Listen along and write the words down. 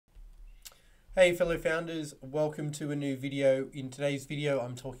Hey fellow founders, welcome to a new video. In today's video,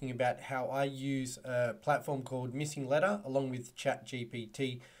 I'm talking about how I use a platform called MissingLettr along with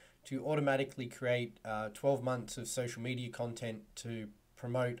ChatGPT to automatically create 12 months of social media content to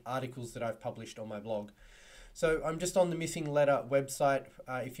promote articles that I've published on my blog. So I'm just on the MissingLettr website.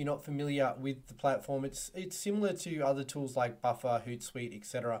 If you're not familiar with the platform, it's similar to other tools like Buffer, Hootsuite,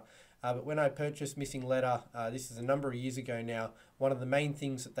 etc. But when I purchased MissingLettr, this is a number of years ago now, one of the main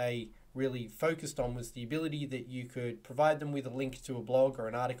things that they really focused on was the ability that you could provide them with a link to a blog or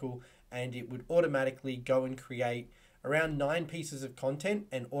an article, and it would automatically go and create around 9 pieces of content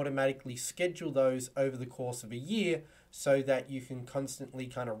and automatically schedule those over the course of a year so that you can constantly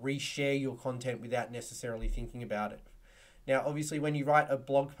kind of reshare your content without necessarily thinking about it. Now, obviously, when you write a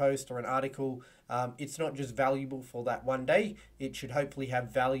blog post or an article, it's not just valuable for that one day. It should hopefully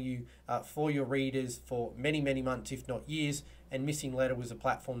have value for your readers for many, many months, if not years. And MissingLettr was a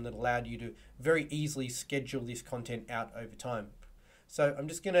platform that allowed you to very easily schedule this content out over time. So I'm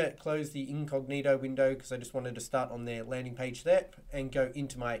just going to close the incognito window because I just wanted to start on their landing page there and go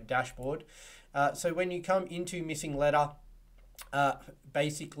into my dashboard. So when you come into MissingLettr,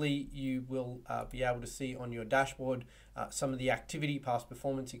 basically you will be able to see on your dashboard some of the activity, past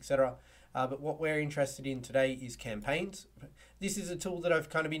performance, etc. But what we're interested in today is campaigns. This is a tool that I've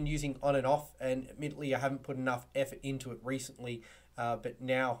kind of been using on and off, and admittedly I haven't put enough effort into it recently, but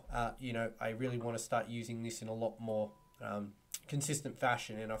now I really want to start using this in a lot more consistent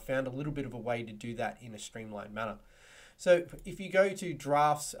fashion, and I've found a little bit of a way to do that in a streamlined manner. So if you go to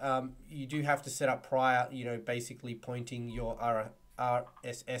drafts, you do have to set up prior, basically pointing your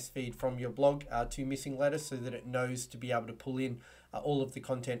RSS feed from your blog to MissingLettr so that it knows to be able to pull in all of the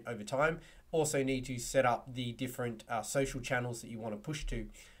content over time. Also need to set up the different social channels that you want to push to.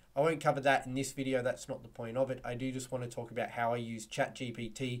 I won't cover that in this video, that's not the point of it. I do just want to talk about how I use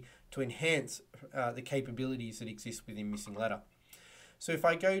ChatGPT to enhance the capabilities that exist within MissingLettr. So if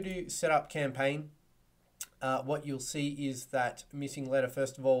I go to set up campaign, what you'll see is that MissingLettr,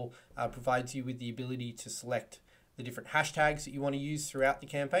 first of all, provides you with the ability to select the different hashtags that you want to use throughout the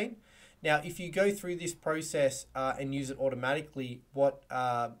campaign. Now, if you go through this process and use it automatically, what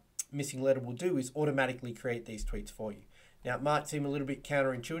MissingLettr will do is automatically create these tweets for you. Now, it might seem a little bit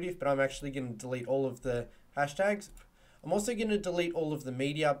counterintuitive, but I'm actually going to delete all of the hashtags. I'm also going to delete all of the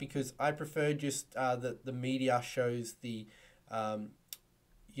media because I prefer just that the media shows the the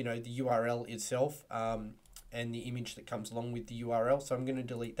URL itself and the image that comes along with the URL. So I'm going to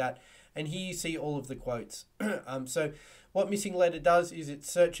delete that. And here you see all of the quotes. So what MissingLettr does is it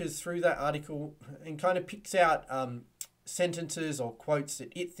searches through that article and kind of picks out sentences or quotes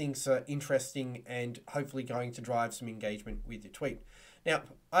that it thinks are interesting and hopefully going to drive some engagement with your tweet. Now,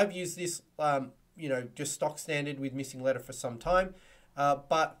 I've used this, just stock standard with MissingLettr for some time,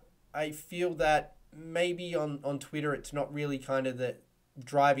 but I feel that maybe on Twitter it's not really kind of the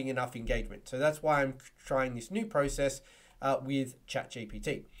driving enough engagement. So that's why I'm trying this new process with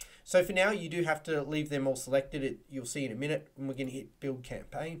ChatGPT. So for now, you do have to leave them all selected. You'll see in a minute, and we're going to hit build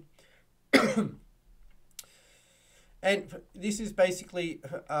campaign. And this is basically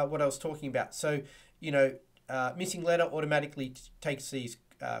what I was talking about. So, MissingLettr automatically takes these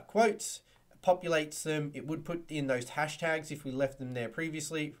quotes, populates them. It would put in those hashtags if we left them there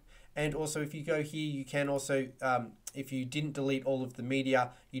previously. And also, if you go here, you can also, if you didn't delete all of the media,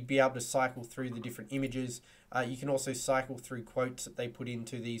 you'd be able to cycle through the different images. You can also cycle through quotes that they put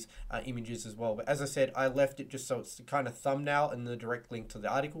into these images as well. But as I said, I left it just so it's the kind of thumbnail and the direct link to the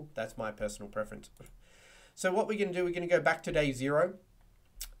article. That's my personal preference. So what we're going to do, we're going to go back to day 0.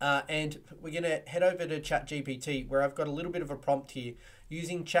 And we're going to head over to ChatGPT, where I've got a little bit of a prompt here.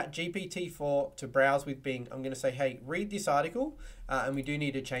 Using ChatGPT to browse with Bing, I'm going to say, hey, read this article. And we do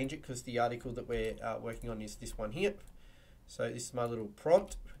need to change it because the article that we're working on is this one here. So this is my little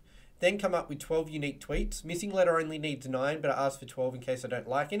prompt. Then come up with 12 unique tweets. MissingLettr only needs 9, but I asked for 12 in case I don't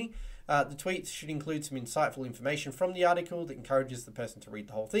like any. The tweets should include some insightful information from the article that encourages the person to read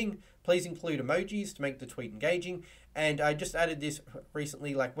the whole thing. Please include emojis to make the tweet engaging. And I just added this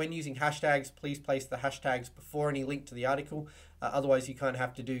recently, like when using hashtags, please place the hashtags before any link to the article. Otherwise, you kind of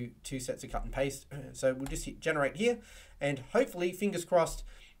have to do 2 sets of cut and paste. So we'll just hit generate here. And hopefully, fingers crossed,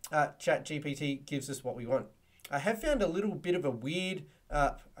 ChatGPT gives us what we want. I have found a little bit of a weird,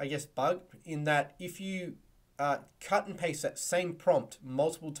 bug in that if you cut and paste that same prompt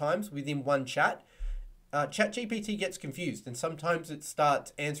multiple times within one chat, ChatGPT gets confused and sometimes it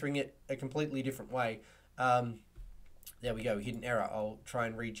starts answering it a completely different way. There we go, we hit an error. I'll try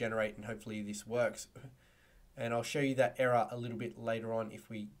and regenerate and hopefully this works. And I'll show you that error a little bit later on if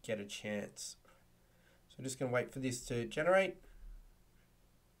we get a chance. So I'm just going to wait for this to generate.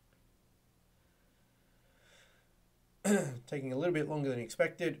 taking a little bit longer than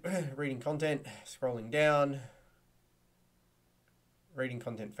expected. Reading content, scrolling down. Reading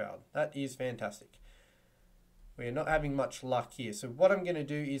content failed. That is fantastic. We're not having much luck here. So what I'm going to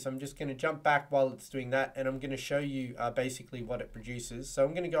do is I'm just going to jump back while it's doing that, and I'm going to show you basically what it produces. So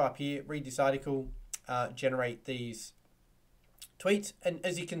I'm going to go up here, read this article, generate these tweets, and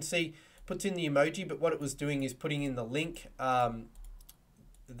as you can see, puts in the emoji, but what it was doing is putting in the link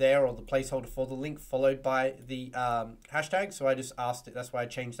there, or the placeholder for the link, followed by the hashtag. So I just asked it, that's why I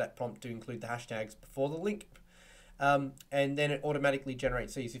changed that prompt to include the hashtags before the link. And then it automatically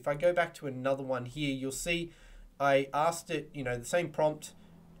generates these. If I go back to another one here, you'll see I asked it, you know, the same prompt,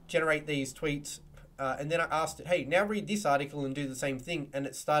 generate these tweets, and then I asked it, hey, now read this article and do the same thing, and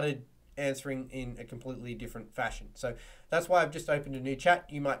it started answering in a completely different fashion. So that's why I've just opened a new chat.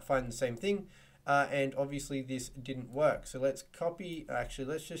 You might find the same thing, and obviously this didn't work. So let's copy, actually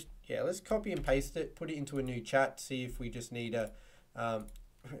let's copy and paste it, put it into a new chat, see if we just need to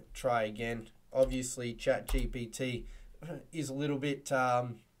try again. Obviously ChatGPT is a little bit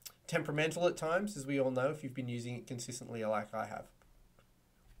temperamental at times, as we all know if you've been using it consistently like I have.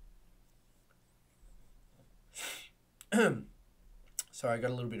 Sorry, I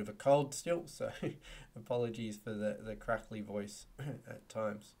got a little bit of a cold still, so apologies for the crackly voice at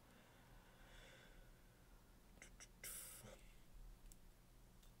times.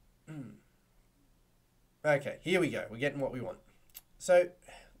 Okay, here we go. We're getting what we want. So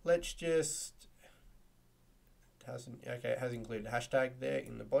let's just, it has included a hashtag there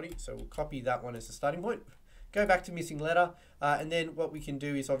in the body, so we'll copy that one as a starting point. Go back to missing letter, and then what we can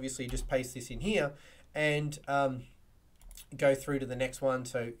do is obviously just paste this in here and go through to the next one.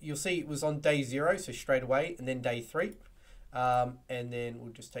 So you'll see it was on day 0, so straight away, and then day 3. And then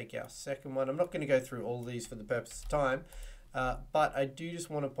we'll just take our second one. I'm not going to go through all of these for the purpose of time, but I do just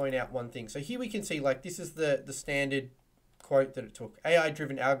want to point out one thing. So here we can see, like, this is the standard quote that it took.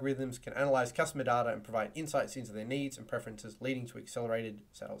 AI-driven algorithms can analyze customer data and provide insights into their needs and preferences, leading to accelerated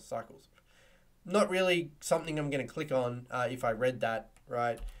sales cycles. Not really something I'm going to click on if I read that,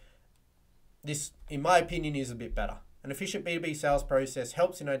 right? This, in my opinion, is a bit better. An efficient B2B sales process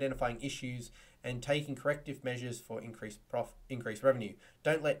helps in identifying issues and taking corrective measures for increased revenue.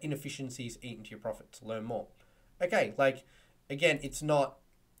 Don't let inefficiencies eat into your profits. Learn more. Okay, like, again, it's not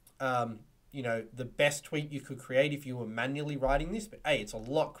you know, the best tweet you could create if you were manually writing this, but hey, it's a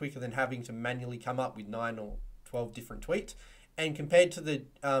lot quicker than having to manually come up with 9 or 12 different tweets. And compared to the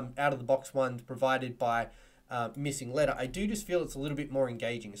out of the box ones provided by MissingLettr, I do just feel it's a little bit more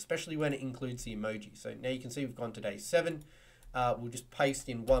engaging, especially when it includes the emoji. So now you can see we've gone to day 7. We'll just paste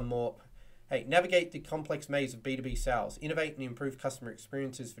in one more. Hey, navigate the complex maze of B2B sales. Innovate and improve customer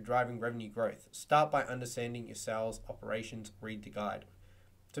experiences for driving revenue growth. Start by understanding your sales operations. Read the guide.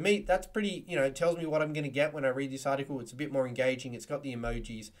 To me, that's pretty, you know, it tells me what I'm going to get when I read this article. It's a bit more engaging. It's got the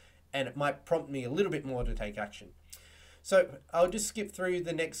emojis, and it might prompt me a little bit more to take action. So I'll just skip through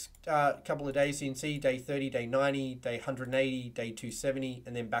the next couple of days. So you can see day 30, day 90, day 180, day 270,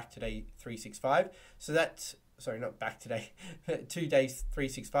 and then back to day 365. So that's, sorry, not back to day, 2 days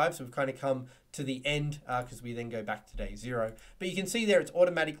 365. So we've kind of come to the end because we then go back to day 0. But you can see there it's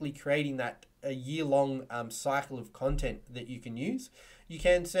automatically creating that a year-long cycle of content that you can use. You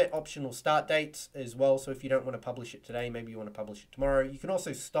can set optional start dates as well. So if you don't want to publish it today, maybe you want to publish it tomorrow. You can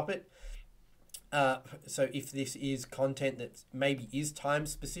also stop it. So if this is content that maybe is time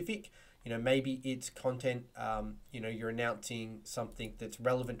specific, you know, maybe it's content, you know, you're announcing something that's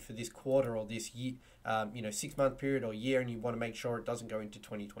relevant for this quarter or this year, you know, 6-month period or year, and you want to make sure it doesn't go into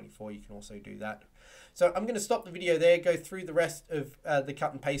 2024, you can also do that. So I'm going to stop the video there, go through the rest of the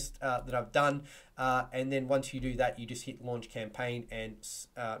cut and paste that I've done. And then once you do that, you just hit launch campaign, and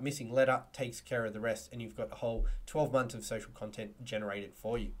MissingLettr takes care of the rest, and you've got a whole 12 months of social content generated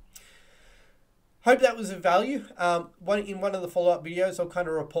for you. Hope that was of value. In one of the follow-up videos, I'll kind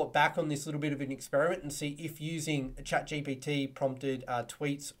of report back on this little bit of an experiment and see if using ChatGPT prompted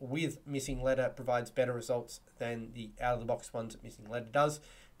tweets with MissingLettr provides better results than the out-of-the-box ones that MissingLettr does.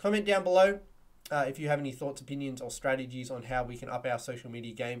 Comment down below if you have any thoughts, opinions, or strategies on how we can up our social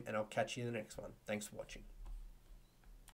media game, and I'll catch you in the next one. Thanks for watching.